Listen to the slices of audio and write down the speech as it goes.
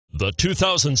The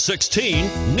 2016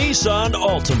 Nissan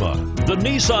Altima. The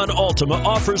Nissan Altima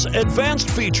offers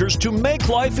advanced features to make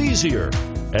life easier,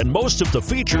 and most of the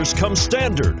features come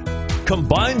standard.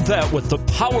 Combine that with the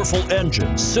powerful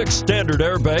engine, 6 standard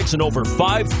airbags, and over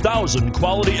 5,000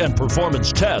 quality and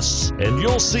performance tests, and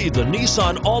you'll see the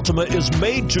Nissan Altima is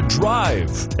made to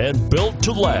drive and built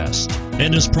to last,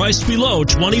 and is priced below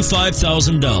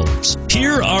 $25,000.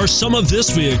 Here are some of this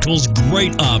vehicle's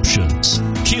great options: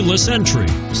 keyless entry,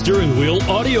 steering wheel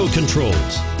audio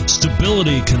controls,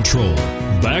 stability control,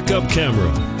 backup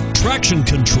camera, traction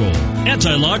control,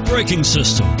 anti-lock braking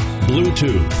system,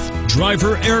 Bluetooth,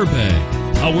 driver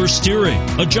airbag, power steering,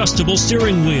 adjustable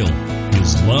steering wheel.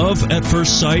 Is love at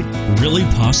first sight really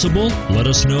possible? Let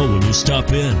us know when you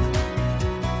stop in.